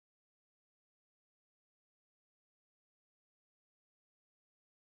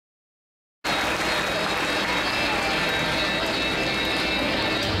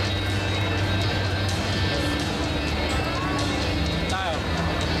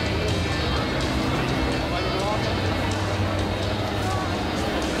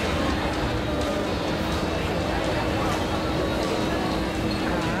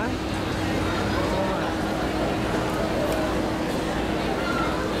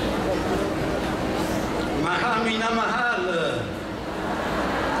Minamahal,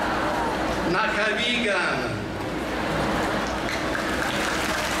 Nakavigan.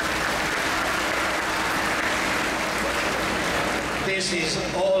 This is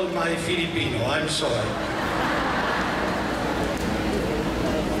all my Filipino, I'm sorry.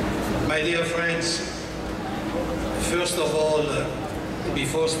 My dear friends, first of all,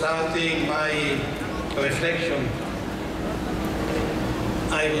 before starting my reflection,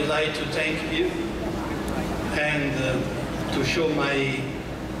 I would like to thank you and to show my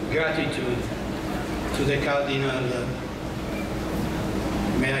gratitude to the Cardinal,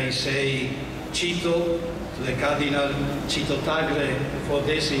 may I say, Cito, to the Cardinal Cito Tagle for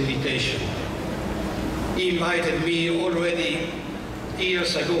this invitation. He invited me already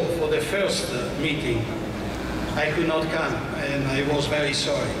years ago for the first meeting. I could not come and I was very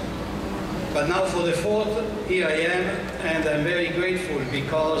sorry. But now for the fourth, here I am, and I'm very grateful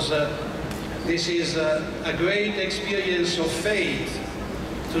because this is a great experience of faith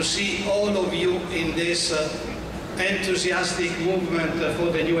to see all of you in this enthusiastic movement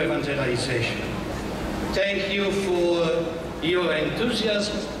for the new evangelization. Thank you for your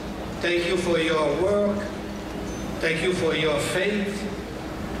enthusiasm, thank you for your work, thank you for your faith,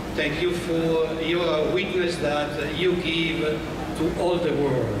 thank you for your witness that you give to all the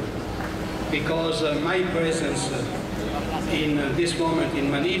world. Because my presence in this moment in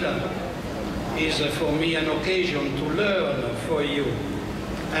Manila is for me an occasion to learn for you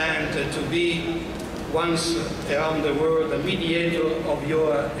and to be once around the world a mediator of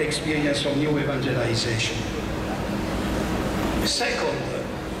your experience of new evangelization. Second,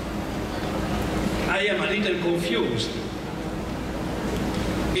 I am a little confused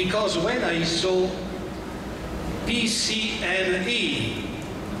because when I saw PCNE,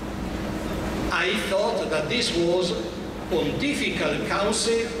 I thought that this was Pontifical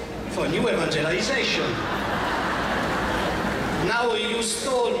Council for New Evangelization. Now you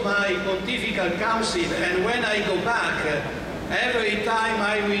stole my Pontifical Council, and when I go back, every time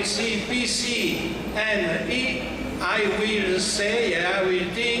I will see PCNE, I will say, I will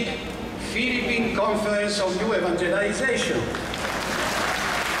think, Philippine Conference of New Evangelization.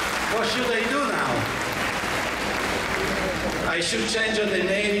 What should I do now? I should change the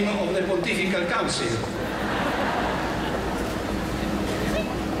name of the Pontifical Council.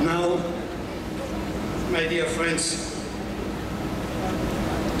 Now, my dear friends,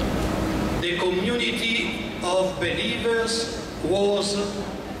 the community of believers was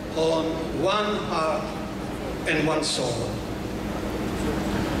on one heart and one soul.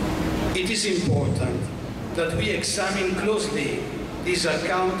 It is important that we examine closely this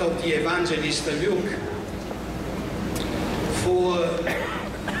account of the evangelist Luke, for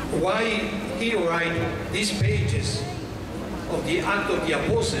why he writes these pages of the Act of the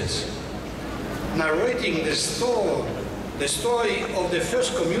Apostles, narrating the story of the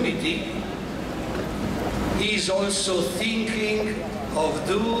first community. He is also thinking of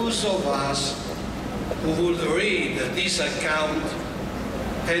those of us who will read this account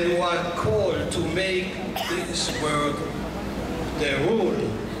and who are called to make this word the rule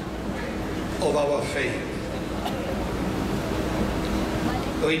of our faith.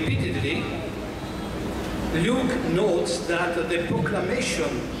 Repeatedly, Luke notes that the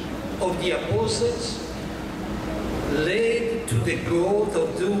proclamation of the apostles led to the growth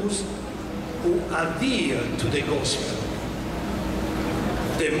of those who adhere to the gospel.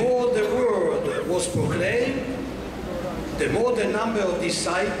 The more the word was proclaimed, the more the number of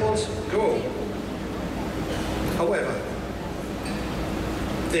disciples grew. However,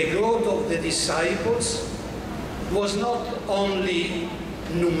 the growth of the disciples was not only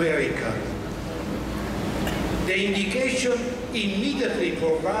numerical. The indication immediately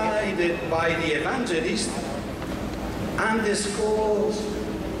provided by the evangelist underscores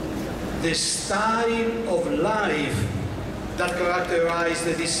the style of life that characterized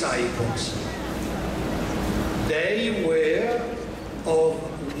the disciples. They were of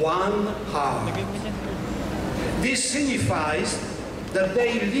one heart. This signifies that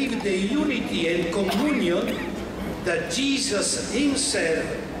they lived the unity and communion that Jesus himself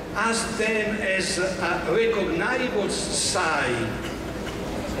asked them as a recognizable sign,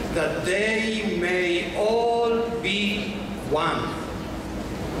 that they may all be one.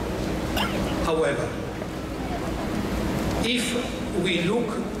 However, if we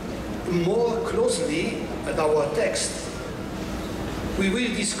look more closely at our text, we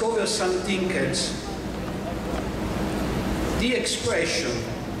will discover something else. The expression,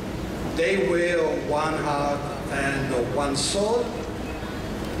 they were one heart and one soul,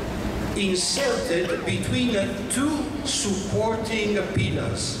 inserted between two supporting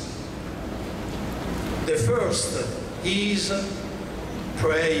pillars. The first is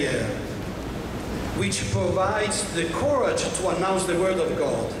prayer, which provides the courage to announce the Word of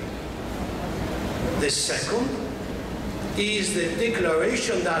God. The second is the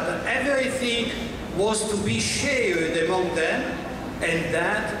declaration that everything was to be shared among them and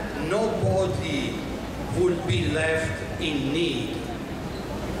that nobody would be left in need.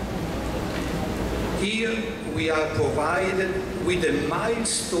 Here we are provided with a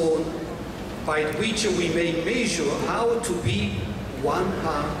milestone by which we may measure how to be one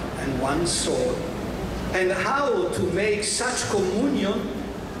heart and one soul, and how to make such communion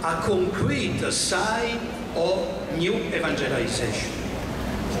a concrete sign of new evangelization.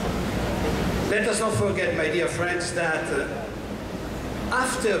 Let us not forget, my dear friends, that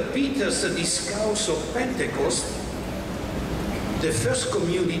after Peter's discourse of Pentecost, the first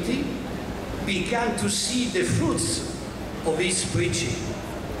community began to see the fruits of his preaching.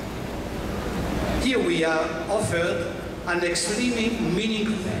 Here we are offered an extremely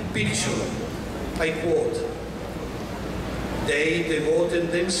meaningful picture. I quote, "They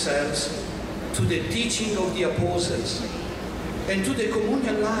devoted themselves to the teaching of the apostles and to the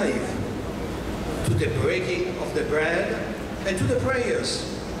communion life, to the breaking of the bread and to the prayers.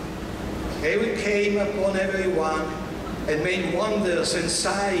 He came upon everyone, and made wonders and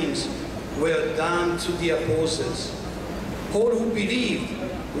signs were done to the apostles. All who believed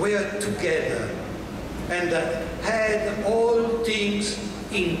were together and had all things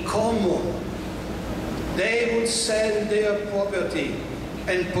in common. They would sell their property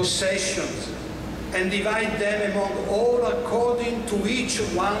and possessions and divide them among all according to each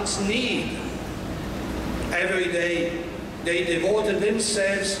one's need. Every day they devoted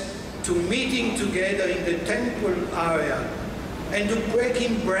themselves to meeting together in the temple area and to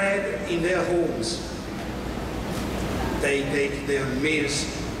breaking bread in their homes. They ate their meals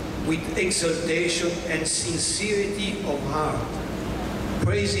with exaltation and sincerity of heart,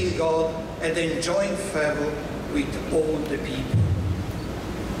 praising God and enjoying favor with all the people."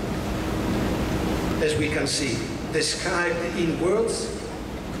 As we can see, described in words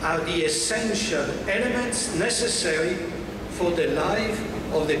are the essential elements necessary for the life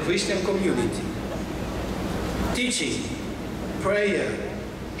of the Christian community. Teaching, prayer,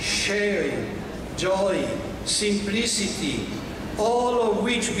 sharing, joy, simplicity, all of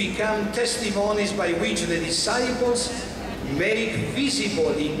which become testimonies by which the disciples make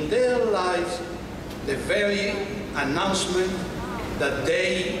visible in their lives the very announcement that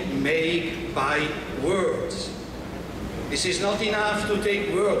they make by words. This is not enough to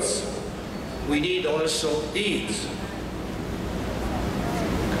take words. We need also deeds.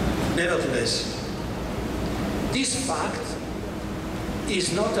 Nevertheless, this fact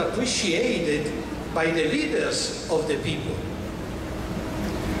is not appreciated by the leaders of the people,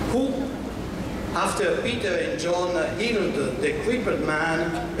 who, after Peter and John healed the crippled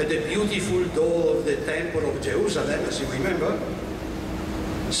man at the beautiful door of the temple of Jerusalem, as you remember,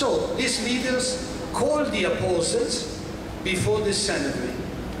 so these leaders called the apostles before the Sanhedrin,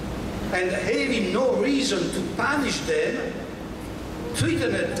 and having no reason to punish them,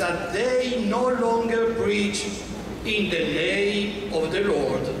 threatened that they no longer preach in the name of the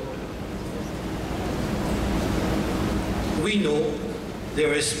Lord. We know the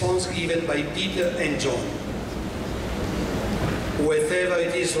response given by Peter and John. "Whatever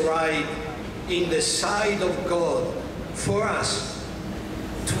it is right in the sight of God for us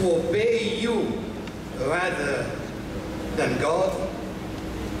to obey you rather than God,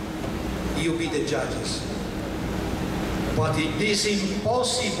 you be the judges. But it is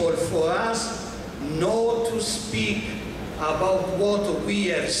impossible for us not to speak about what we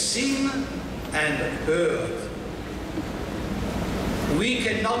have seen and heard. We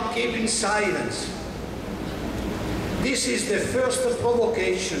cannot keep in silence. This is the first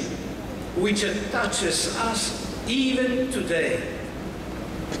provocation which touches us even today.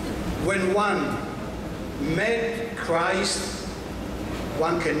 When one met Christ,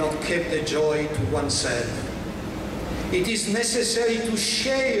 one cannot keep the joy to oneself. It is necessary to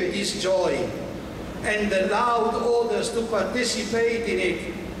share this joy and allow others to participate in it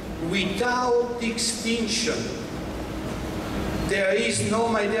without distinction. There is no,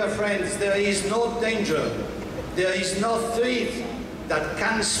 my dear friends, there is no danger, there is no threat that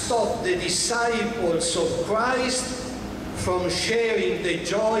can stop the disciples of Christ from sharing the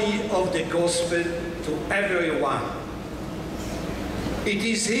joy of the gospel to everyone. It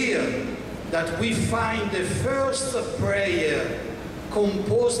is here that we find the first prayer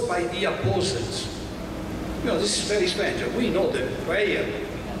composed by the apostles. You know, this is very strange. We know the prayer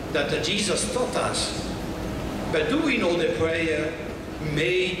that Jesus taught us, but do we know the prayer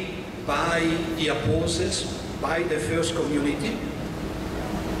made by the apostles, by the first community,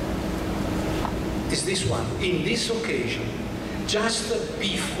 is this one. In this occasion, just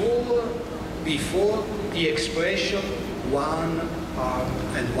before the expression one heart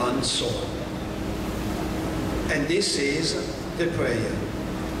and one soul. And this is the prayer.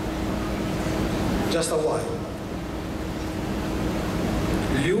 Just a while.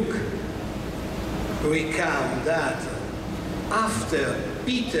 Luke recounts that after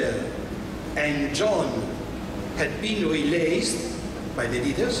Peter and John had been released by the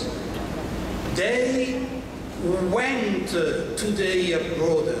leaders, they went to their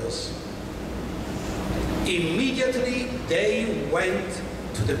brothers. Immediately they went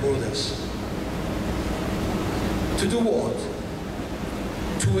to the brothers. To do what?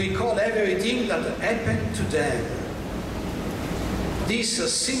 To recall everything that happened to them.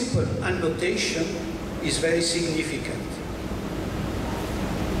 This simple annotation is very significant.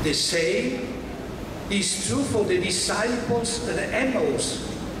 The same is true for the disciples at Emmaus.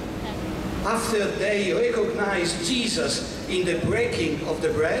 After they recognized Jesus in the breaking of the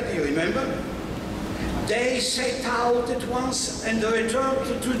bread, you remember? They set out at once and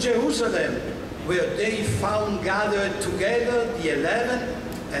returned to Jerusalem, where they found gathered together the 11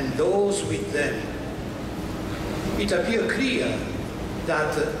 and those with them. It appears clear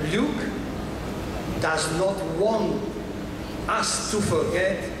that Luke does not want us to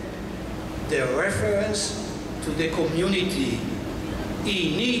forget the reference to the community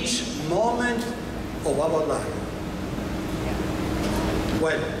in each moment of our life.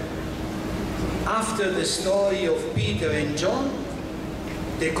 Well, after the story of Peter and John,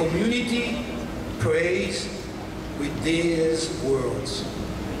 the community prays with these words.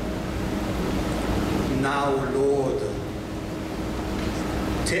 Now, Lord,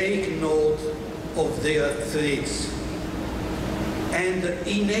 take note of their threats and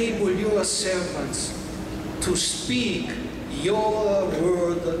enable your servants to speak your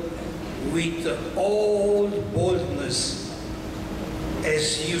word with all boldness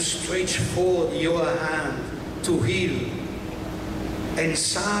as you stretch forth your hand to heal, and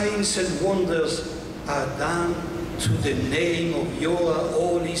signs and wonders are done to the name of your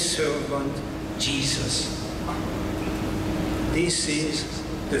holy servant, Jesus. This is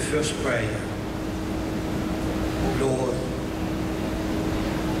the first prayer. Lord,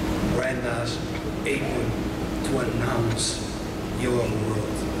 grant us able to announce your word.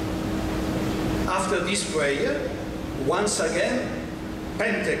 After this prayer, once again,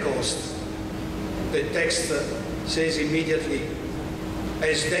 Pentecost. The text says immediately,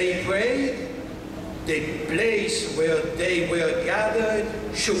 as they prayed, the place where they were gathered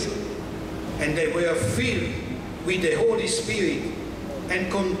shook, and they were filled with the Holy Spirit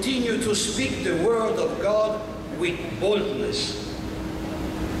and continued to speak the word of God with boldness.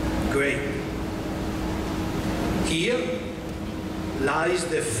 Great. Here lies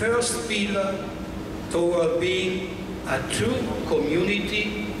the first pillar toward being a true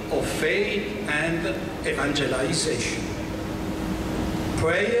community of faith and evangelization.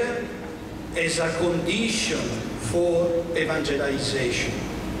 Prayer is a condition for evangelization.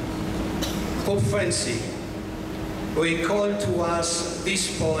 Pope Francis recalled to us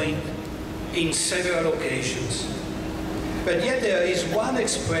this point in several occasions. But yet there is one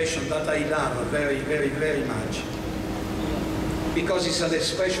expression that I love very, very, very much, because it's an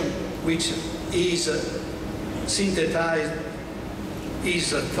expression which is synthesized,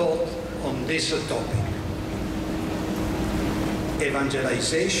 is a thought on this topic.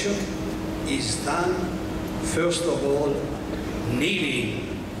 Evangelization is done, first of all,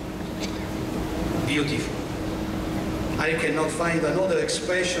 kneeling. Beautiful. I cannot find another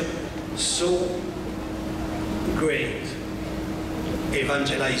expression so great.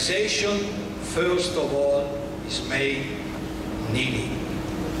 Evangelization, first of all, is made kneeling,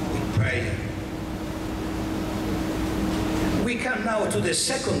 with prayer. We come now to the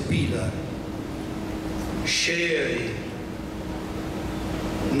second pillar, sharing.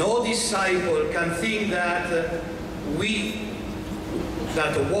 No disciple can think that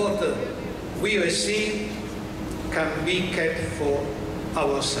what we receive can be kept for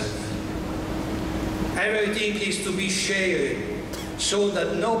ourselves. Everything is to be shared so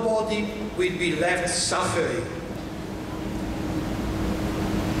that nobody will be left suffering.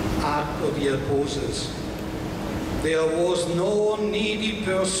 Act of the Apostles. There was no needy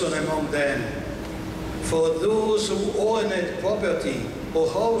person among them. For those who owned property or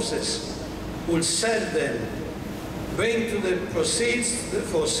houses would sell them, bring to the proceeds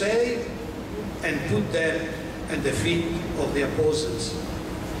for sale, and put them at the feet of the apostles.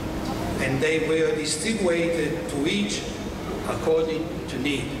 And they were distributed to each according to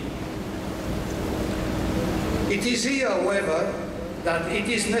need. It is here, however, that it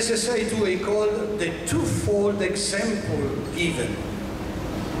is necessary to recall the twofold example given.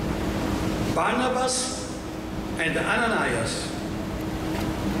 Barnabas and Ananias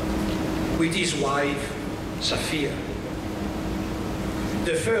with his wife Sapphira.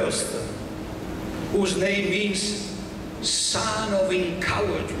 The first, whose name means son of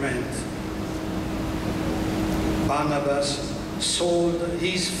encouragement. Barnabas sold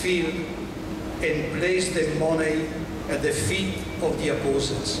his field and placed the money at the feet of the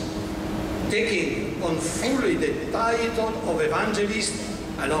apostles, taking on fully the title of evangelist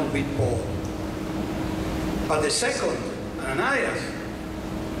along with Paul. But the second, Ananias,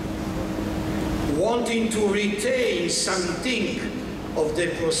 wanting to retain something of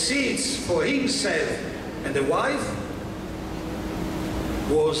the proceeds for himself and the wife,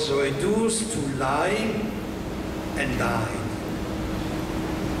 was reduced to lying and died.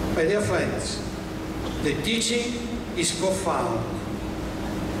 My dear friends, the teaching is profound.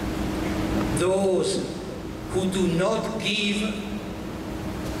 Those who do not give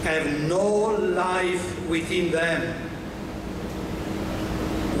have no life within them.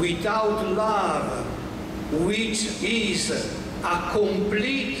 Without love, which is a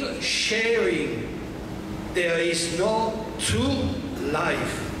complete sharing, there is no true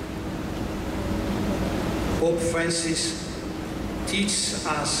life. Pope Francis teaches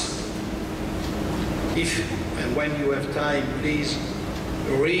us, if and when you have time, please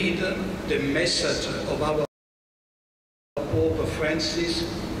read the message of our Pope Francis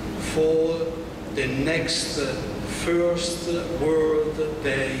for the next First World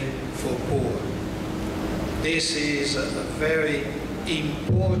Day for Poor. This is a very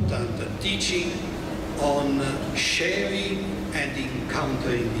important teaching on sharing and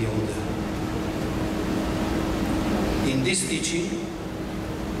encountering the other. In this teaching,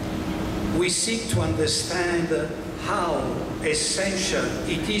 we seek to understand how essential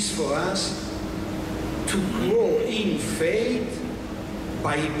it is for us to grow in faith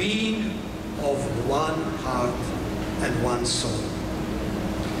by being of one heart and one soul.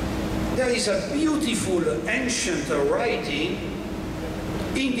 There is a beautiful ancient writing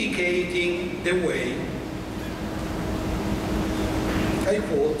indicating the way. I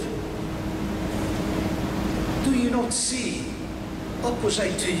quote, "Do you not see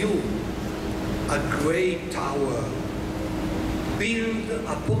opposite to you a great tower built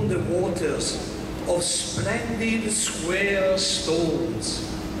upon the waters of splendid square stones?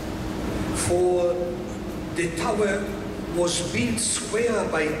 For the tower was built square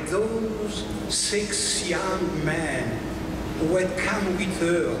by those 6 young men who had come with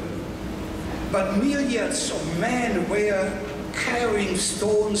her. But myriads of men were carrying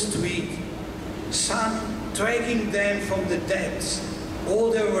stones to it, some dragging them from the depths,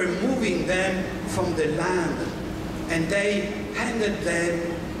 others removing them from the land, and they handed them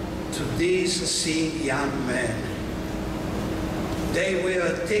to these 6 young men. They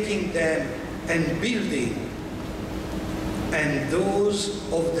were taking them and building, and those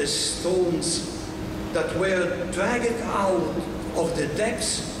of the stones that were dragged out of the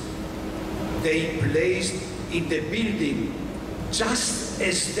depths, they placed in the building just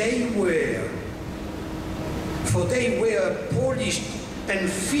as they were, for they were polished and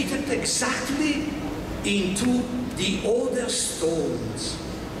fitted exactly into the other stones,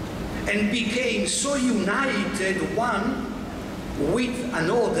 and became so united one with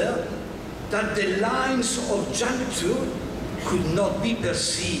another that the lines of juncture could not be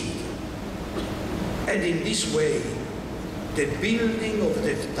perceived. And in this way, the building of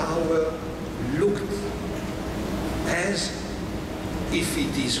the tower looked as if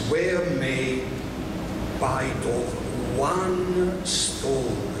it were made by one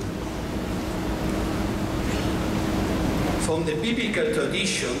stone." From the biblical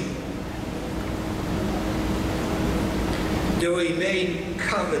tradition, there remain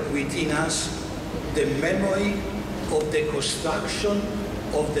covered within us the memory of the construction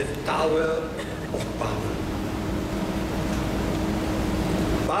of the Tower of Babel.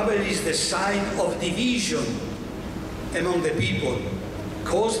 Babel is the sign of division among the people,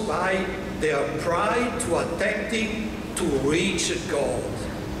 caused by their pride to attempting to reach God.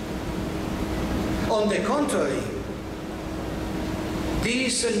 On the contrary,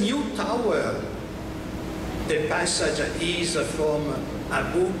 this new tower, the passage is from a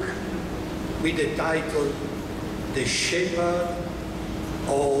book with the title "The Shepherd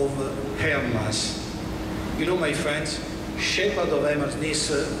of Hermas." You know, my friends, Shepherd of Hermas,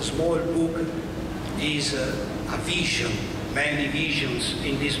 this small book is a vision, many visions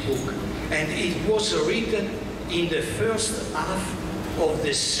in this book. And it was written in the first half of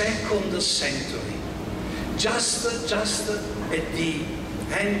the 2nd century, just at the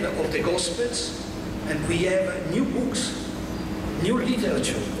end of the Gospels, and we have new books, new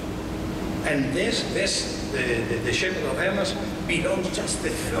literature. And the Shepherd of Hermas belongs just the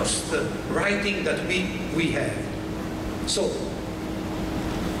first writing that we have. So,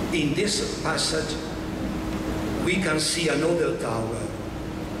 in this passage, we can see another tower.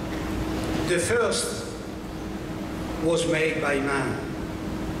 The first was made by man.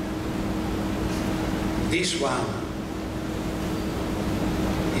 This one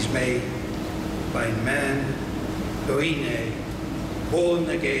is made by man, Rino, born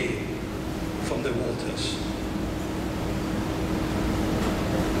again from the waters.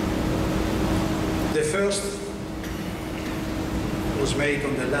 The first was made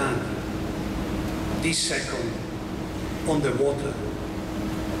on the land, this second on the water.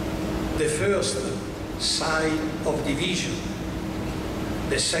 The first sign of division,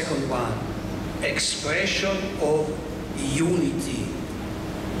 the second one expression of unity.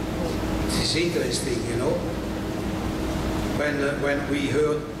 This is interesting, you know, when we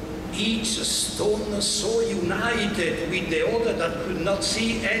heard each stone so united with the other that could not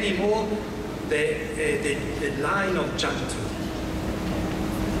see anymore the line of juncture.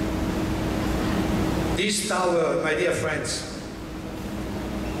 This tower, my dear friends,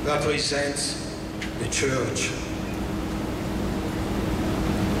 represents the church.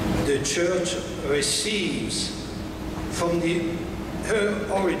 The church receives from her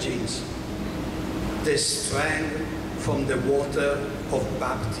origins the strength from the water of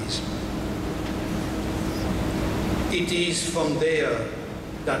baptism. It is from there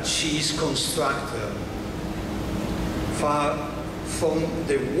that she is constructed. From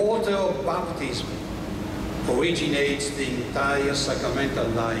the water of baptism originates the entire sacramental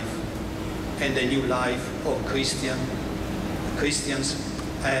life and the new life of Christians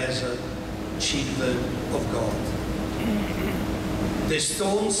as children of God. The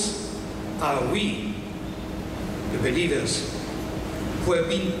stones are we, the believers, who have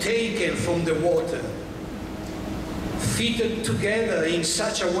been taken from the water, fitted together in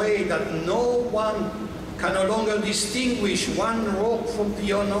such a way that no one can no longer distinguish one rock from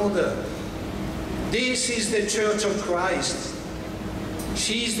the another. This is the Church of Christ.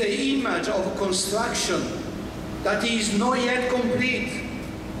 She is the image of construction that is not yet complete,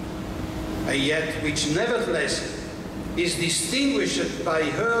 and yet which nevertheless is distinguished by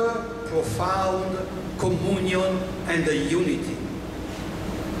her profound communion and the unity.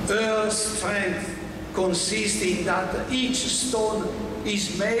 Her strength consists in that each stone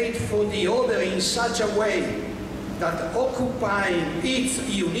is made for the other in such a way that, occupying its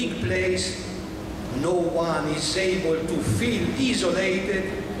unique place, no one is able to feel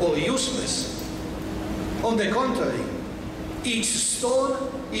isolated or useless. On the contrary, each stone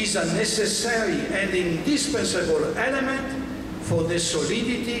is a necessary and indispensable element for the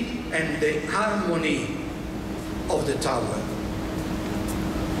solidity and the harmony of the tower.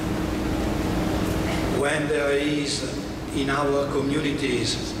 When there is in our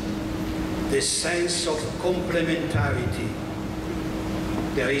communities the sense of complementarity,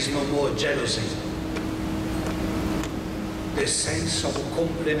 there is no more jealousy. The sense of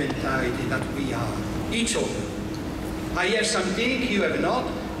complementarity that we are, each other. I have something you have not,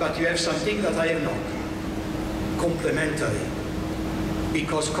 but you have something that I have not. Complementary.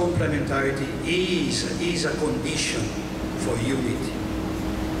 Because complementarity is a condition for unity.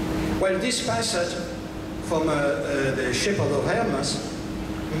 Well, this passage from the Shepherd of Hermas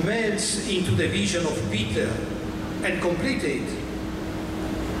melts into the vision of Peter and completes it.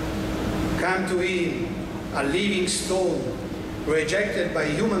 Come to him, a living stone, rejected by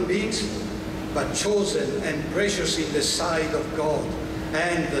human beings, but chosen and precious in the sight of God.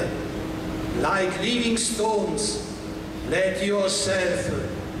 And like living stones, let yourself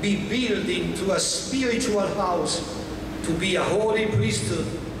be built into a spiritual house, to be a holy priesthood,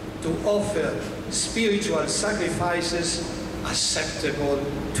 to offer spiritual sacrifices acceptable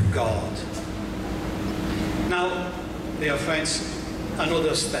to God. Now, dear friends,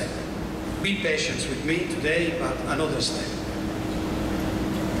 another step. Be patient with me today, but another step.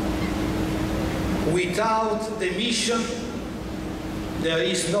 Without the mission, there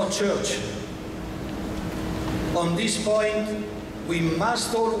is no church. On this point, we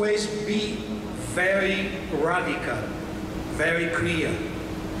must always be very radical, very clear.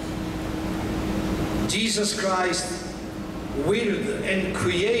 Jesus Christ willed and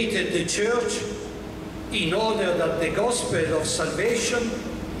created the church in order that the gospel of salvation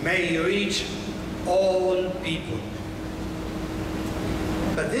may reach all people.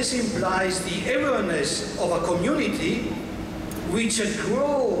 But this implies the awareness of a community which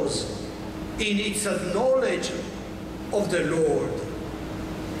grows in its knowledge of the Lord.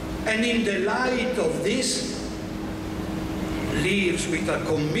 And in the light of this, lives with a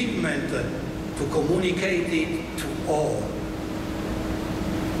commitment to communicate it to all.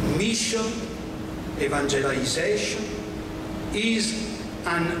 Mission, evangelization, is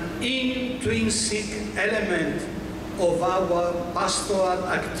an intrinsic element of our pastoral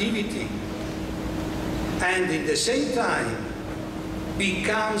activity, and at the same time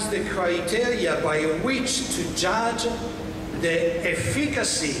becomes the criteria by which to judge the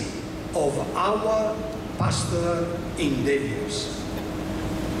efficacy of our pastoral endeavors.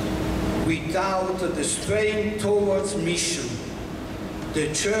 Without the strain towards mission,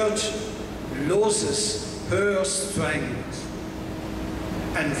 the Church loses her strength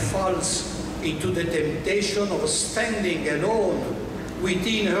and falls into the temptation of standing alone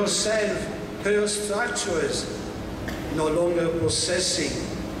within herself, her structures, no longer possessing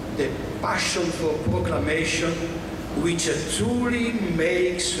the passion for proclamation which truly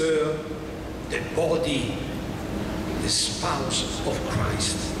makes her the body, the spouse of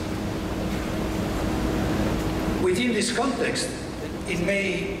Christ. Within this context, it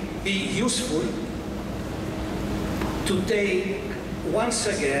may be useful to take once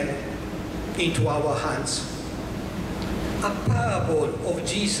again into our hands a parable of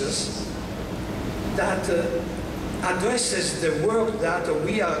Jesus that addresses the work that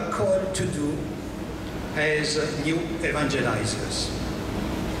we are called to do as new evangelizers.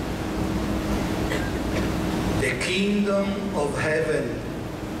 The kingdom of heaven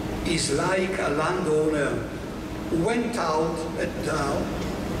is like a landowner who went out and down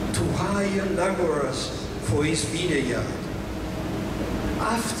to hire laborers for his vineyard.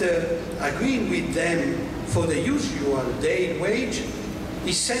 After agreeing with them for the usual day wage,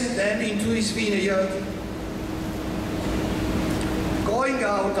 he sent them into his vineyard. Going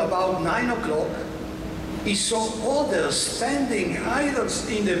out about 9 o'clock, he saw others standing idle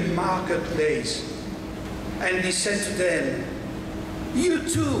in the marketplace. And he said to them, "You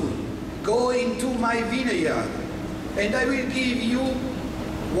too, go into my vineyard, and I will give you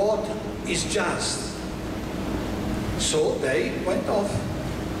what is just." So they went off.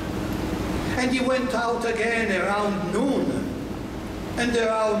 And he went out again around noon, and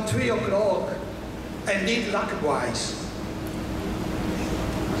around 3 o'clock, and did likewise.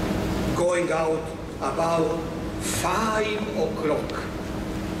 Going out about 5 o'clock,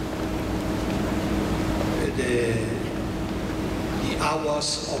 the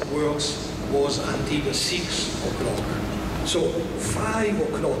hours of works was until 6 o'clock. So 5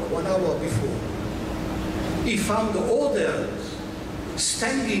 o'clock, 1 hour before, he found others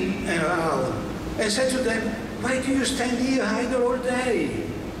standing around and said to them, "Why do you stand here idle all day?"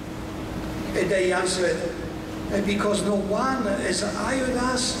 And they answered, "Because no one has hired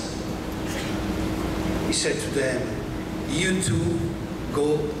us." He said to them, "You too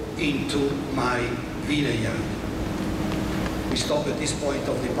go into my vineyard." We stop at this point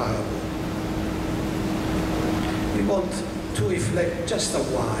of the parable. We want to reflect just a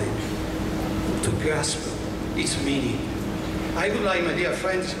while to grasp its meaning. I would like, my dear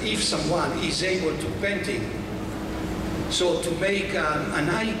friends, if someone is able to paint it, so to make an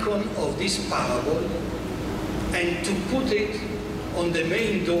icon of this parable and to put it on the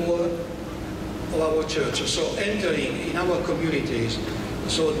main door of our church, so entering in our communities,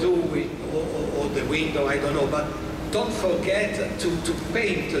 so do we, or the window, I don't know, but don't forget to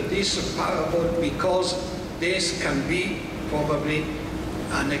paint this parable, because this can be probably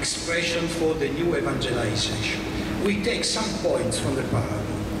an expression for the new evangelization. We take some points from the parable.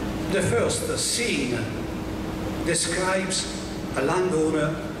 The first scene describes a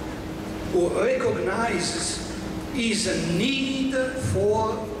landowner who recognizes his need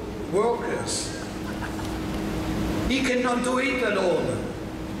for workers. He cannot do it alone.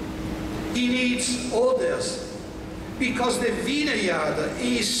 He needs others, because the vineyard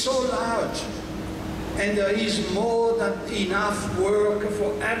is so large and there is more than enough work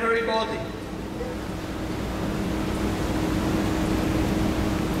for everybody.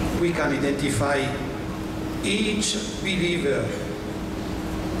 We can identify each believer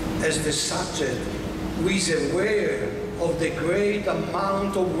as the subject who is aware of the great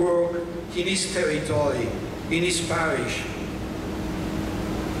amount of work in his territory, in his parish,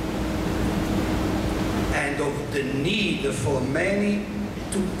 and of the need for many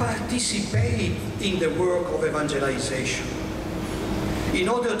to participate in the work of evangelization. In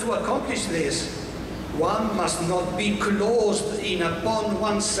order to accomplish this, one must not be closed in upon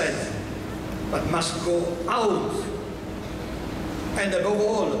oneself, but must go out and, above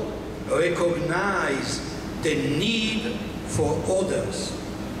all, recognize the need for others.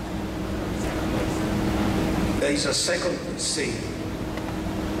 There is a second thing.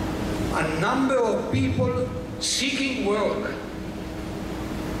 A number of people seeking work.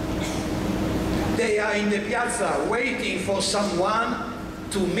 They are in the piazza waiting for someone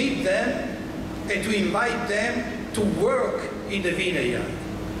to meet them and to invite them to work in the vineyard.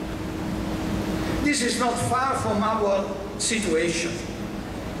 This is not far from our situation.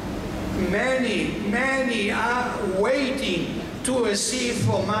 Many are waiting to receive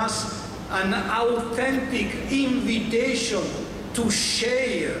from us an authentic invitation to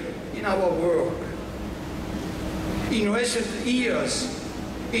share in our work. In recent years,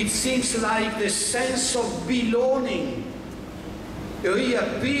 it seems like the sense of belonging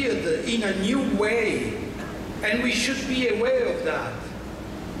reappeared in a new way, and we should be aware of that.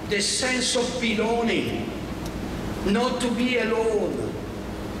 The sense of belonging, not to be alone,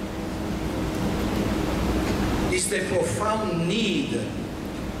 is the profound need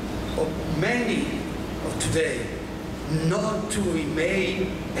of many of today, not to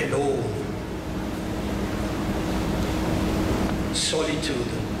remain alone. Solitude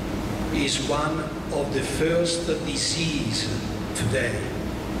is one of the first diseases today.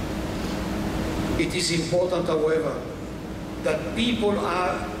 It is important, however, that people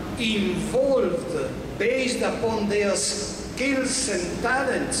are involved based upon their skills and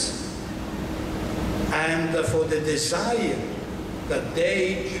talents, and for the desire that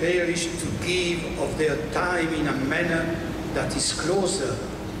they cherish to give of their time in a manner that is closer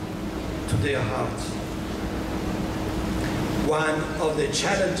to their hearts. One of the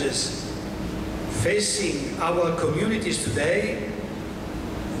challenges facing our communities today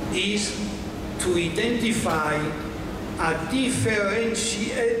is to identify a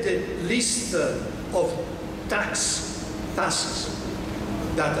differentiated list of tasks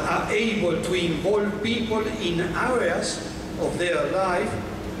that are able to involve people in areas of their life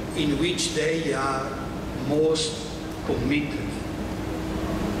in which they are most committed.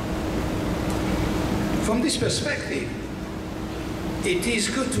 From this perspective, it is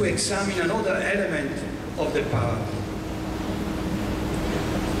good to examine another element of the parable.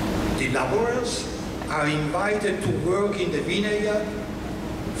 The laborers are invited to work in the vineyard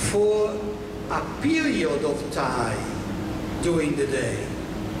for a period of time during the day,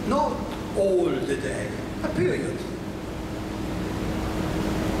 not all the day, a period.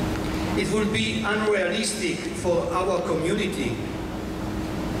 It would be unrealistic for our community,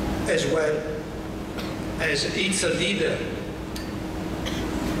 as well as its leader,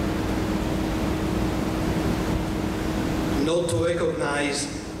 not to recognize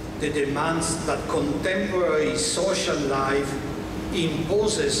the demands that contemporary social life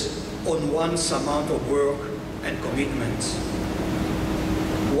imposes on one's amount of work and commitments.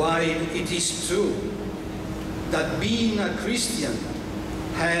 While it is true that being a Christian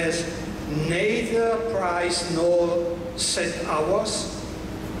has neither price nor set hours,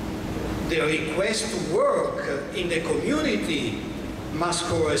 the request to work in the community must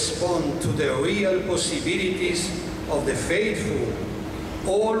correspond to the real possibilities of the faithful,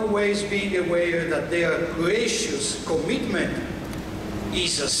 always being aware that their gracious commitment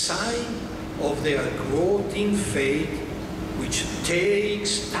is a sign of their growth in faith, which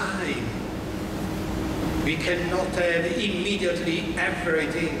takes time. We cannot have immediately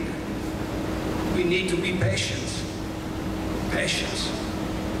everything. We need to be patient. Patience.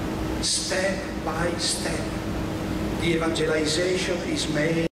 Step by step. The evangelization is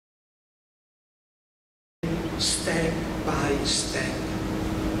made step by step.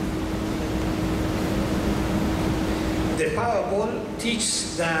 The parable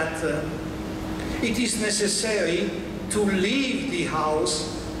teaches that it is necessary to leave the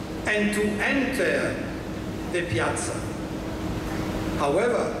house and to enter the piazza.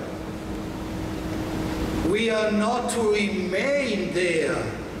 However, we are not to remain there,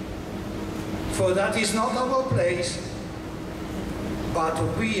 for that is not our place,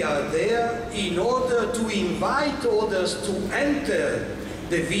 but we are there in order to invite others to enter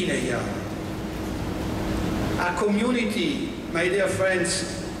the vineyard. A community, my dear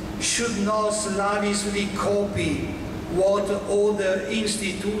friends, should not slavishly copy what other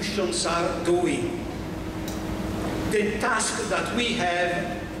institutions are doing. The task that we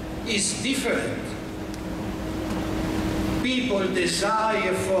have is different. People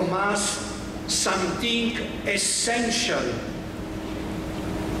desire from us something essential.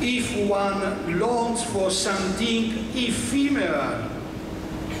 If one longs for something ephemeral,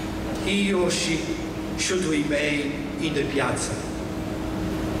 he or she should remain in the piazza,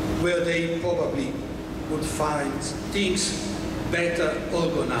 where they probably would find things better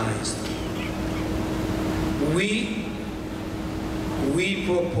organized. We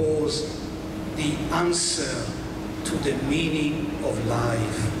propose the answer to the meaning of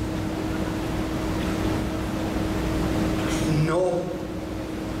life. Know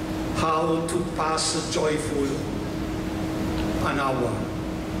how to pass a joyful an hour.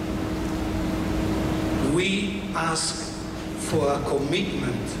 We ask for a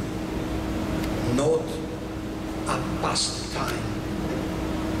commitment, not a pastime.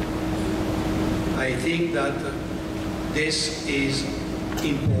 I think that this is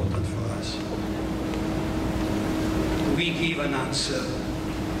important for us. We give an answer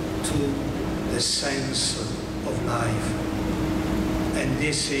to the sense of life, and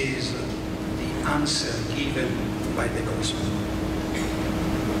this is the answer given by the gospel.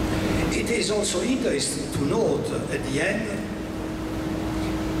 It is also interesting to note at the end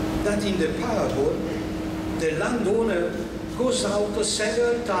that in the parable, the landowner goes out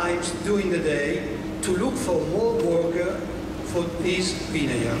several times during the day to look for more workers for his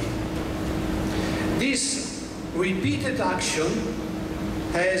vineyard. This repeated action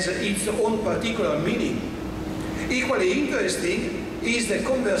has its own particular meaning. Equally interesting is the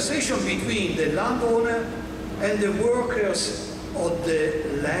conversation between the landowner and the workers of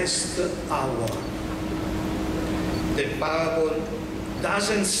the last hour. The parable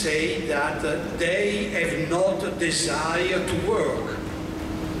doesn't say that they have not desire to work.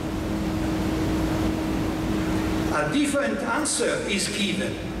 A different answer is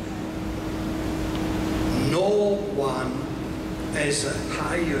given. No one has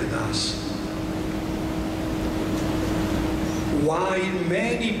hired us. While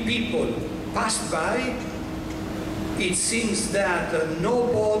many people passed by, it seems that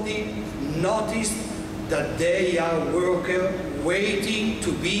nobody noticed that they are workers waiting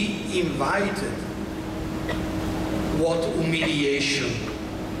to be invited. What humiliation,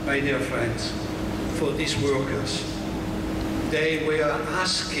 my dear friends, for these workers. They were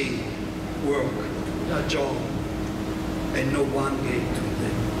asking work, a job, and no one gave to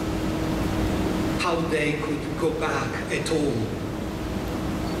them. How they could go back at home.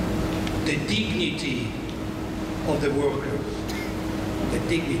 The dignity of the workers, the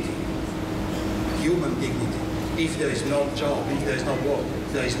dignity, human dignity. If there is no job, if there is no work,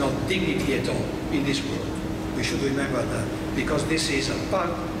 there is no dignity at all in this world. We should remember that, because this is a part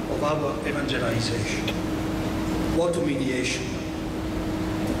of our evangelization. What humiliation.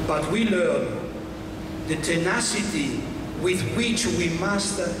 But we learn the tenacity with which we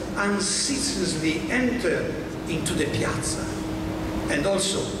must unceasingly enter into the piazza, and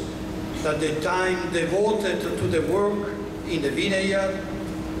also that the time devoted to the work in the vineyard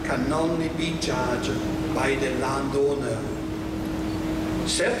can only be judged by the landowner.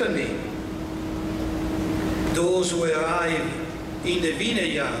 Certainly, those who arrive in the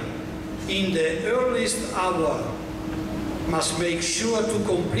vineyard in the earliest hour must make sure to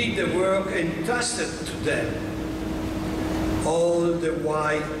complete the work entrusted to them, all the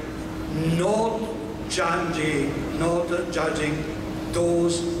while not judging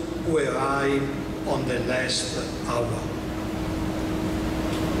those who arrive on the last hour.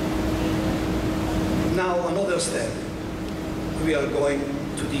 Now another step. We are going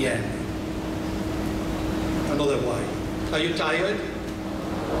to the end. Another why. Are you tired?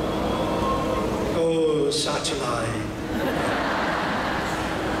 Oh, such a lie.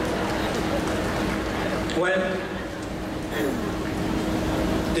 Well,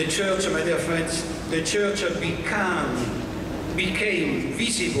 the church, my dear friends, the church became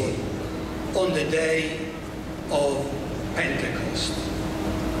visible on the day of Pentecost.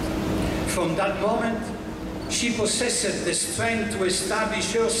 From that moment, she possessed the strength to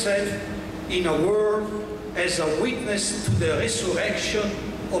establish herself in a world as a witness to the resurrection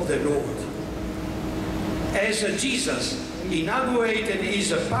of the Lord. As Jesus inaugurated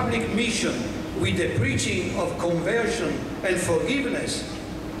his public mission with the preaching of conversion and forgiveness,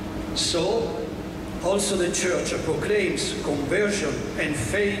 so also the church proclaims conversion and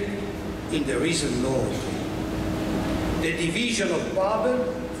faith in the risen Lord. The division of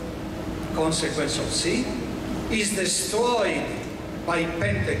Babel, consequence of sin, is destroyed by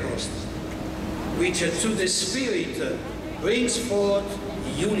Pentecost, which through the Spirit brings forth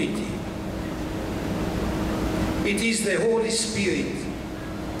unity. It is the Holy Spirit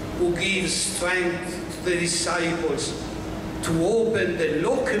who gives strength to the disciples to open the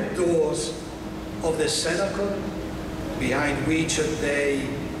locked doors of the cenacle behind which they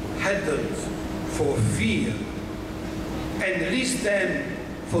huddled for fear, and release them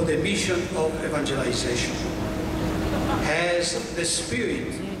for the mission of evangelization. As the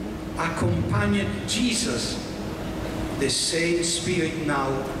Spirit accompanied Jesus, the same Spirit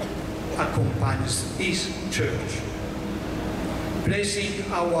now accompanies his church.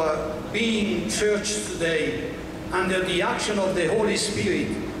 placing our being church today under the action of the Holy Spirit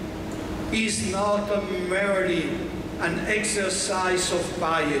is not merely an exercise of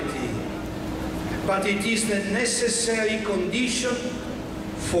piety, but it is the necessary condition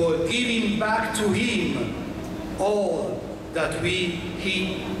for giving back to Him all that He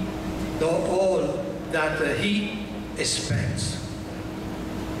expects.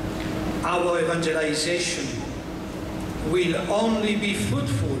 Our evangelization will only be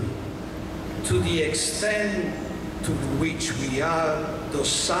fruitful to the extent to which we are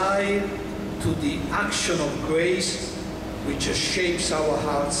docile to the action of grace which shapes our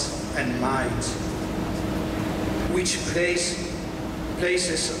hearts and minds, which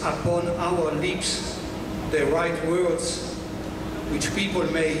places upon our lips the right words which people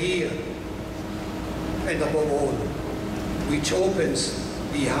may hear, and above all, which opens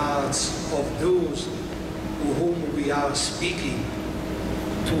the hearts of those to whom we are speaking,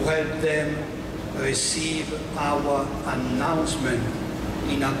 to help them receive our announcement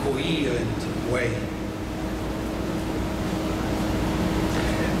in a coherent way.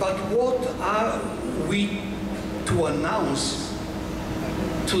 But what are we to announce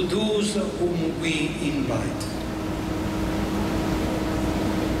to those whom we invite?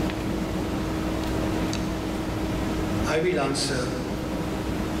 I will answer,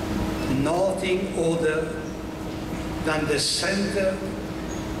 nothing other than the center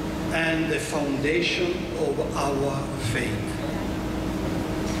and the foundation of our faith.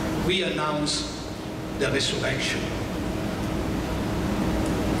 We announce the resurrection,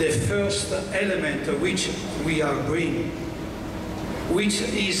 the first element which we are bringing, which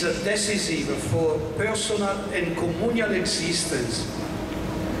is decisive for personal and communal existence,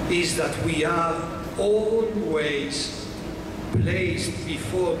 is that we are always placed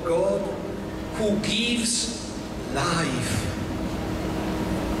before God, who gives life.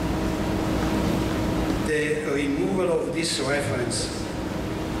 The removal of this reference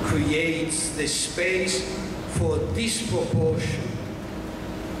creates the space for disproportion,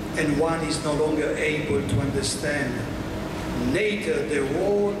 and one is no longer able to understand neither the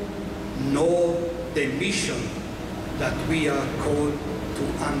role nor the mission that we are called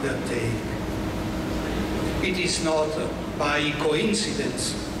to undertake. It is not by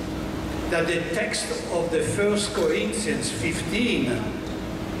coincidence that the text of the 1 Corinthians 15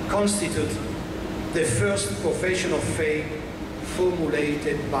 constitutes the first profession of faith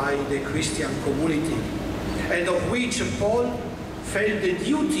formulated by the Christian community, and of which Paul felt the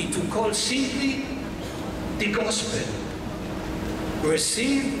duty to call simply the gospel,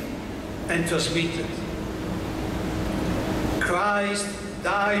 received and transmitted. Christ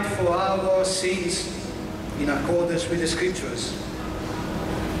died for our sins in accordance with the Scriptures,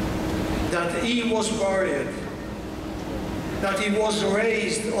 that He was buried, that He was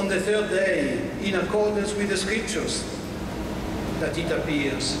raised on the third day in accordance with the Scriptures, that it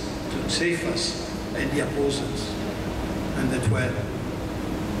appears to Cephas and the apostles and the 12.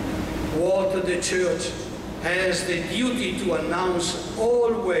 What the Church has the duty to announce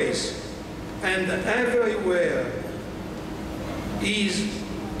always and everywhere is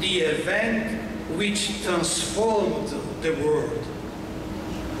the event which transformed the world.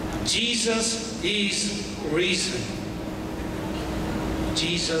 Jesus is risen.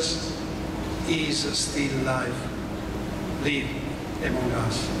 Jesus is still alive, live among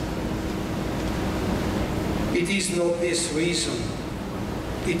us. It is not this reason,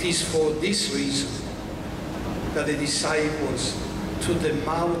 it is for this reason that the disciples, to the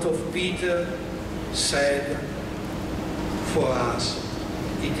mouth of Peter, said, for us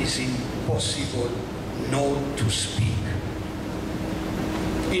it is impossible not to speak.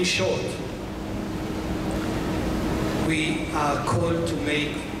 In short, we are called to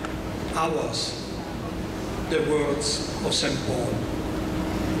make ours the words of St. Paul.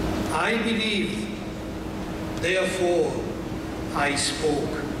 I believed, therefore I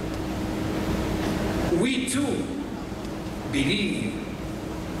spoke. We too believe,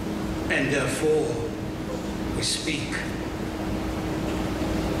 and therefore we speak.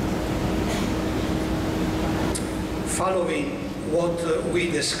 Following what we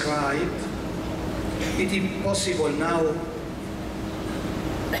described, it is possible now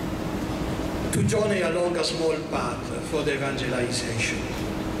to journey along a small path for the evangelization.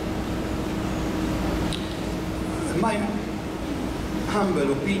 My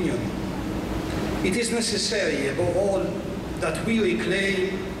humble opinion, it is necessary, above all, that we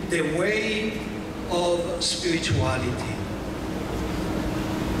reclaim the way of spirituality.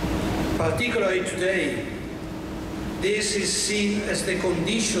 Particularly today, this is seen as the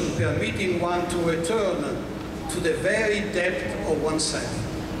condition permitting one to return to the very depth of oneself.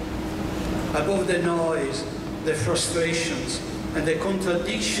 Above the noise, the frustrations, and the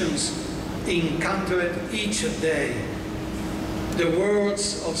contradictions encountered each day, the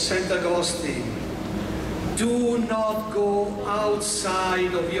words of St. Augustine, do not go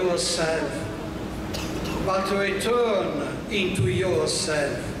outside of yourself, but return into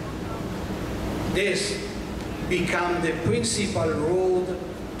yourself. This became the principal road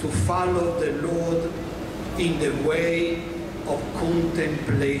to follow the Lord in the way of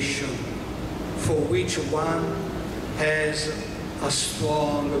contemplation, for which one has a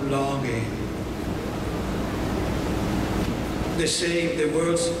strong longing. The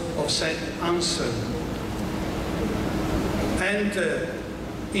words of St. Anselm, enter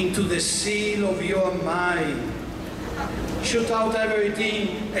into the seal of your mind, shut out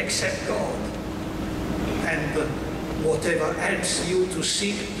everything except God, and whatever helps you to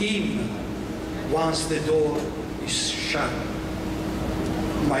seek Him once the door is shut.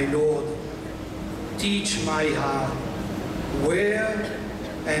 My Lord, teach my heart where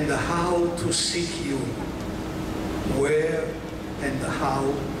and how to seek you, where and how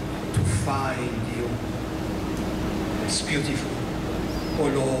to find you. It's beautiful. Oh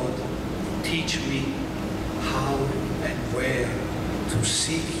Lord, teach me how and where to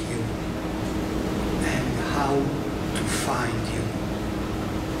seek you and how to find you.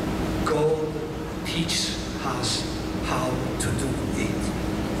 God teaches us how to do it.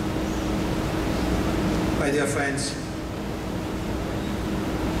 My dear friends,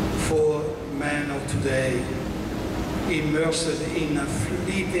 for men of today, immersed in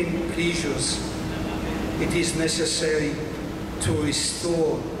fleeting pleasures, it is necessary to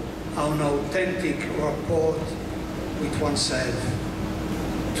restore an authentic rapport with oneself,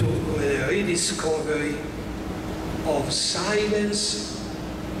 to a rediscovery of silence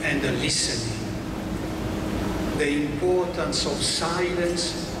and listening, the importance of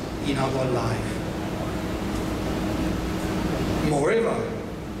silence in our life. Moreover,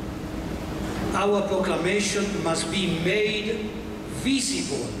 our proclamation must be made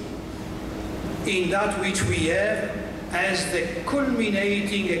visible in that which we have as the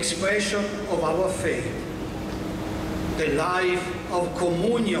culminating expression of our faith, the life of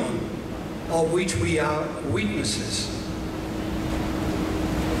communion of which we are witnesses.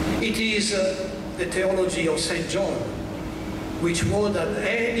 It is the theology of St. John, which more than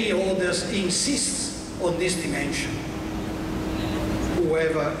any others insists on this dimension.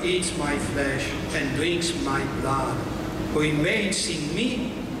 Whoever eats my flesh and drinks my blood remains in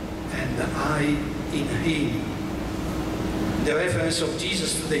me and I in him. The reference of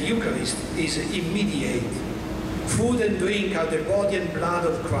Jesus to the Eucharist is immediate. Food and drink are the body and blood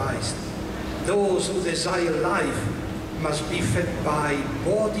of Christ. Those who desire life must be fed by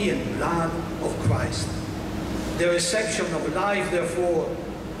body and blood of Christ. The reception of life, therefore,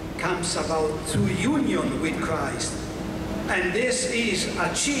 comes about through union with Christ. And this is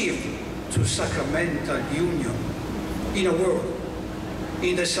achieved through sacramental union. In a word,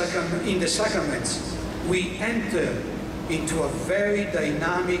 in the sacraments, we enter into a very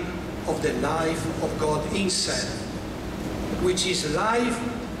dynamic of the life of God Himself, which is life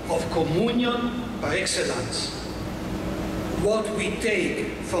of communion par excellence. What we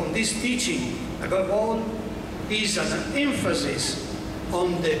take from this teaching, above all, is an emphasis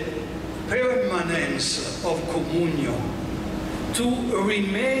on the permanence of communion. To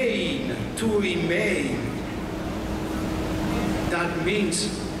remain. That means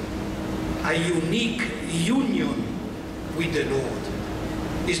a unique union with the Lord.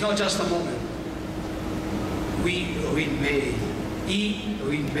 It's not just a moment. We remain. He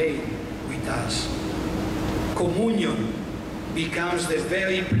remains with us. Communion becomes the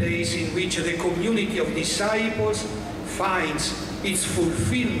very place in which the community of disciples finds its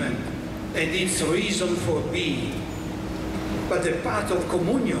fulfillment and its reason for being. But the path of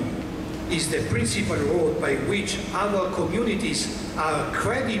communion is the principal road by which our communities are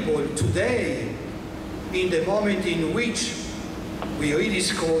credible today, in the moment in which we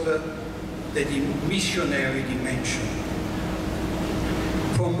rediscover the missionary dimension.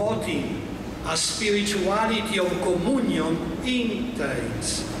 Promoting a spirituality of communion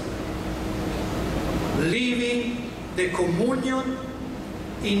entails living the communion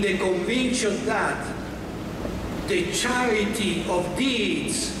in the conviction that the charity of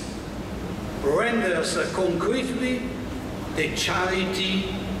deeds renders concretely the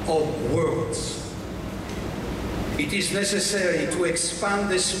charity of words. It is necessary to expand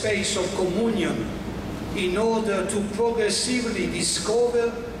the space of communion in order to progressively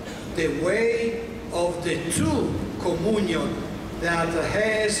discover the way of the true communion that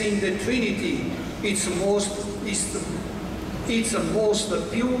has in the Trinity its it's the most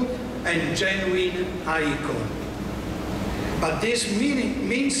pure and genuine icon. But this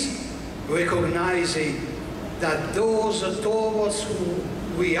means recognizing that those towards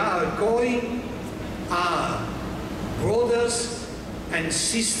whom we are going are brothers and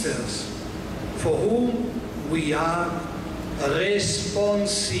sisters for whom we are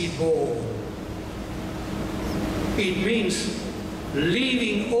responsible. It means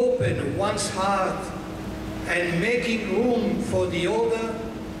leaving open one's heart and making room for the other,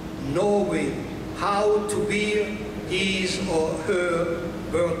 knowing how to bear his or her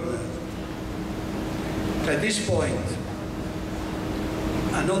burden. At this point,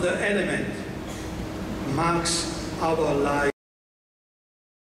 another element marks our life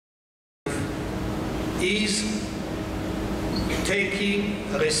is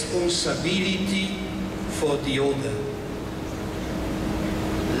taking responsibility for the other.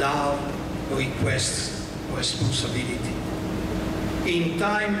 Love requests responsibility. In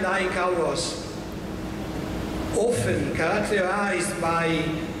time like ours, often characterized by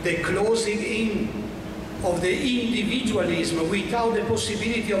the closing in of the individualism without the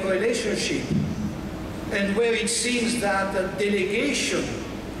possibility of relationship, and where it seems that delegation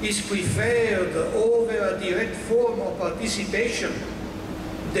is preferred over a direct form of participation,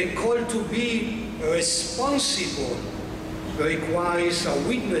 the call to be responsible requires a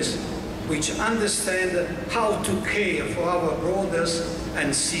witness which understands how to care for our brothers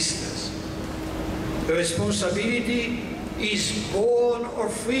and sisters. The responsibility is born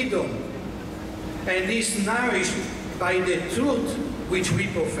of freedom and is nourished by the truth which we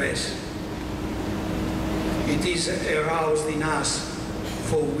profess. It is aroused in us,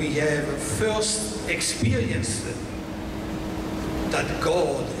 for we have first experienced that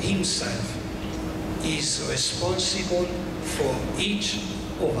God Himself is responsible for each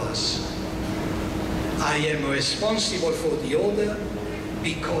of us. I am responsible for the other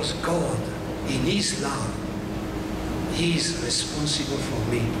because God, in His love, He is responsible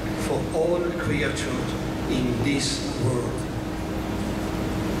for me, for all creatures in this world.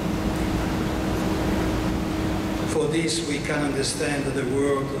 For this we can understand the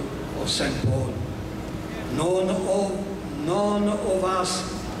word of St. Paul. None of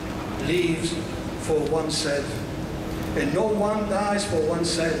us lives for oneself, and no one dies for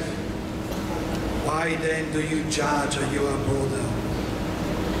oneself. Why then do you judge your brother?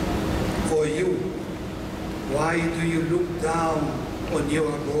 For you, why do you look down on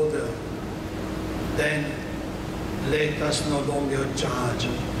your brother? Then let us no longer judge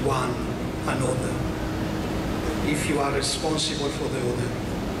one another. If you are responsible for the other,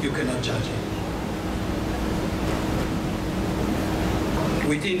 you cannot judge him.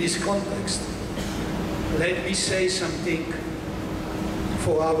 Within this context, let me say something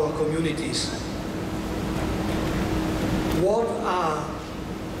for our communities. What are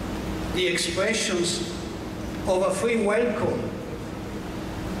the expressions of a free welcome,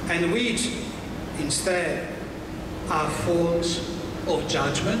 and which instead are forms of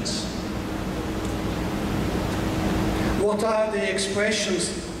judgments? What are the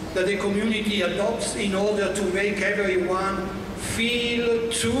expressions that the community adopts in order to make everyone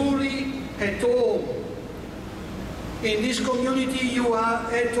feel truly at home? In this community you are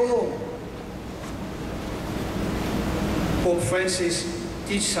at home. Pope Francis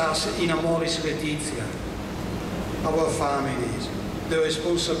teaches us in Amoris Laetitia, our families, the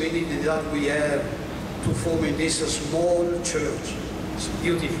responsibility that we have to form in this small church. It's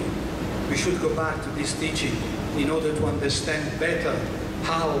beautiful. We should go back to this teaching in order to understand better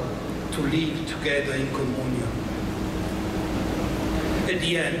how to live together in communion. At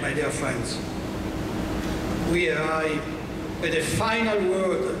the end, my dear friends, we arrive at the final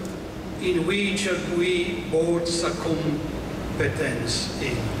word in which we both succumb competence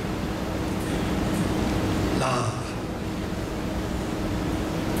in love.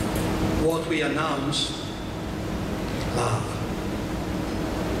 What we announce, love.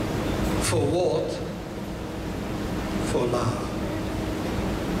 For what? For love.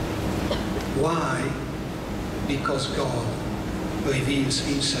 Why? Because God reveals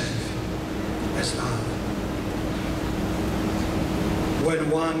Himself as love.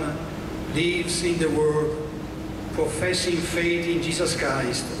 When one lives in the world professing faith in Jesus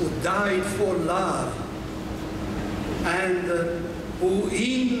Christ, who died for love, and who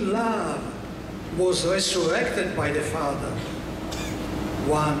in love was resurrected by the Father,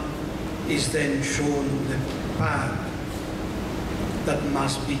 one is then shown the path that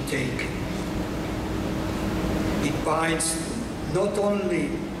must be taken. It binds not only,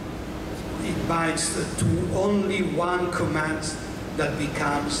 it binds to only one command that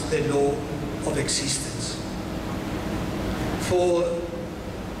becomes the law of existence. For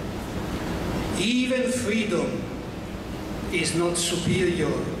even freedom is not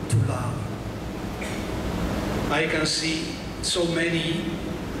superior to love. I can see so many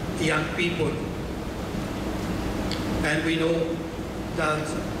young people, and we know that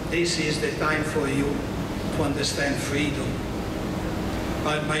this is the time for you to understand freedom.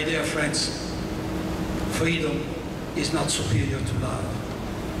 But my dear friends, freedom is not superior to love.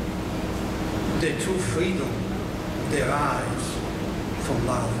 The true freedom derives from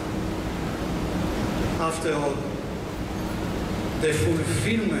love. After all, the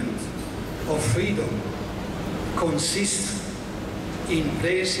fulfillment of freedom consists in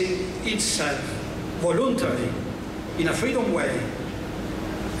placing itself voluntarily, in a freedom way,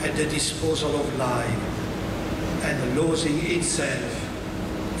 at the disposal of life and losing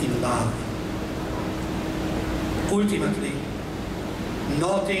itself in love. Ultimately,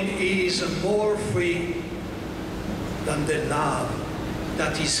 nothing is more free than the love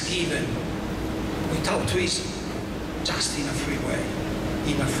that is given without reason, just in a free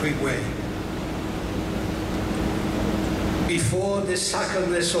way, Before the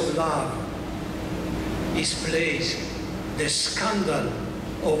sacredness of love is placed the scandal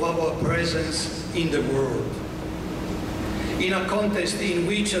of our presence in the world. In a context in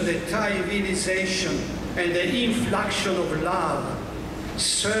which the trivialization and the inflection of love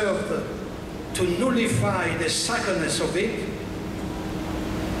served to nullify the sacredness of it,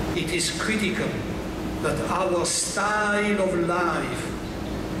 it is critical that our style of life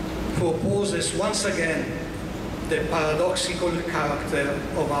proposes once again the paradoxical character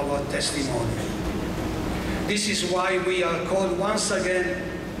of our testimony. This is why we are called once again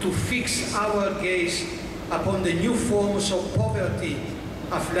to fix our gaze upon the new forms of poverty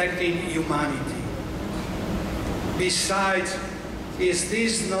afflicting humanity. Besides, is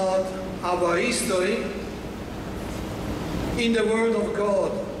this not our history? In the Word of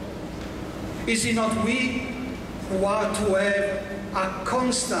God, is it not we who are to have a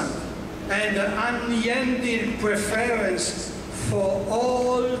constant and unending preference for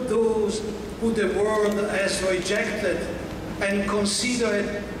all those who the world has rejected and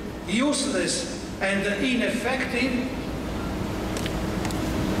considered useless and ineffective?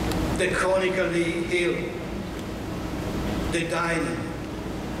 The chronically ill, the dying,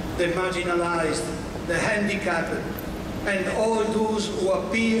 the marginalized, the handicapped, and all those who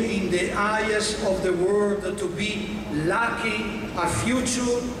appear in the eyes of the world to be lacking a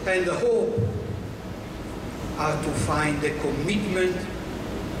future and hope are to find the commitment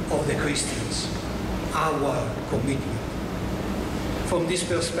of the Christians, our commitment. From this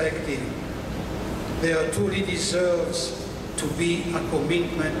perspective, there truly deserves to be a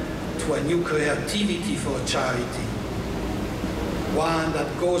commitment to a new creativity for charity, one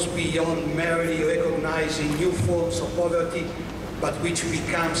that goes beyond merely recognizing new forms of poverty, but which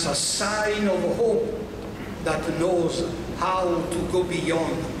becomes a sign of hope that knows how to go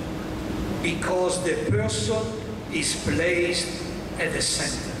beyond, because the person is placed at the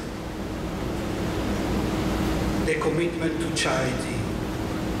center. The commitment to charity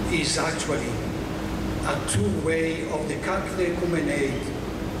is actually a true way of the catechumenate,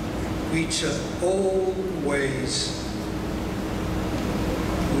 which always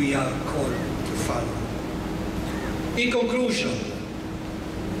we are called to follow. In conclusion,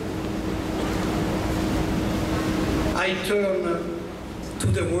 I turn to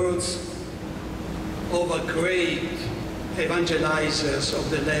the words of a great evangelizers of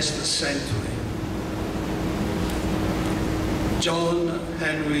the last century, John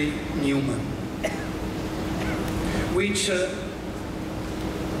Henry Newman, which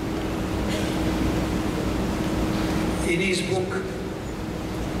in his book,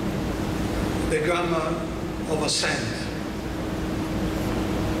 The Grammar of Assent,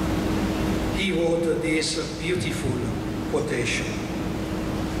 he wrote this beautiful quotation: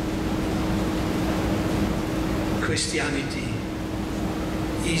 Christianity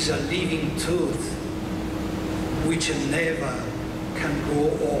is a living truth which never can grow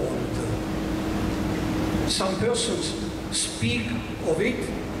old. Some persons speak of it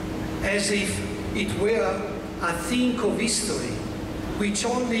as if it were a thing of history, which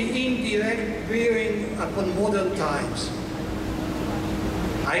only indirect bearing upon modern times.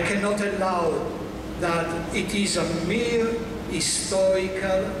 I cannot allow that it is a mere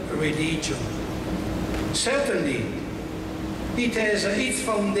historical religion. Certainly, it has its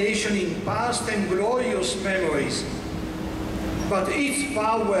foundation in past and glorious memories, but its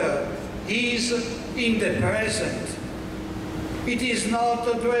power is in the present. It is not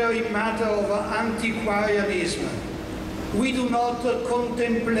a very matter of antiquarianism. We do not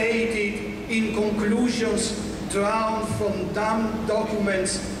contemplate it in conclusions drawn from damn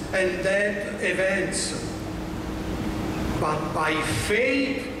documents and dead events, but by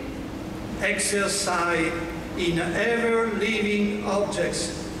faith exercised in ever-living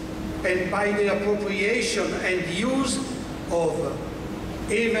objects and by the appropriation and use of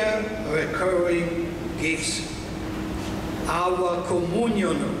ever-recurring gifts. Our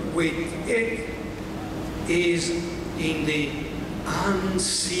communion with it is in the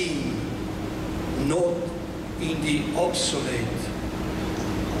unseen, not in the obsolete.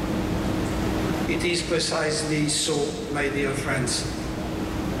 It is precisely so, my dear friends.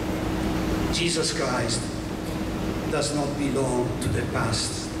 Jesus Christ does not belong to the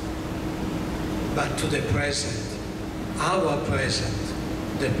past, but to the present, our present,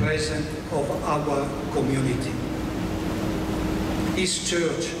 the present of our community. His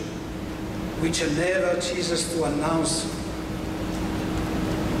church, which never ceases to announce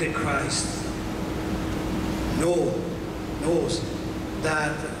the Christ, knows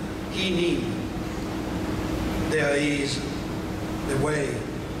that in Him there is the way,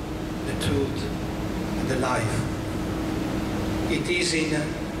 the truth, and the life. It is in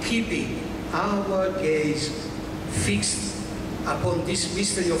keeping our gaze fixed upon this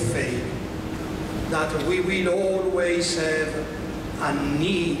mystery of faith that we will always have a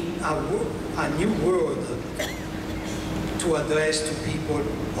new word to address to people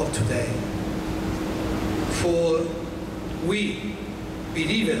of today. For we,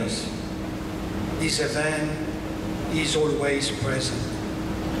 believers, this event is always present.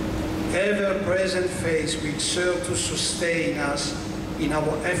 Ever-present faith will serve to sustain us in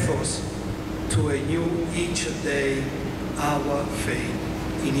our efforts to renew each day our faith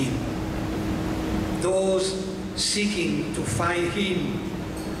in Him. Those seeking to find Him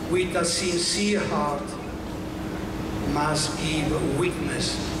with a sincere heart must give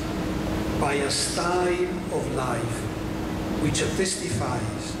witness by a style of life which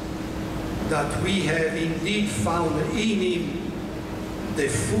testifies that we have indeed found in Him the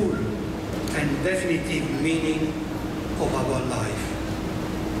full and definitive meaning of our life.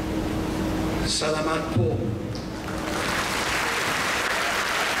 Salamat po.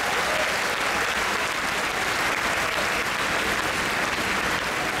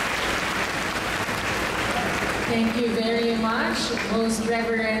 Thank you very much, Most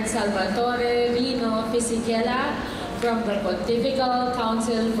Reverend Salvatore Rino Fisichella from the Pontifical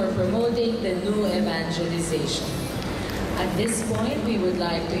Council for Promoting the New Evangelization. At this point, we would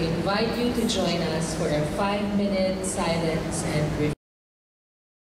like to invite you to join us for a 5-minute silence and reflection.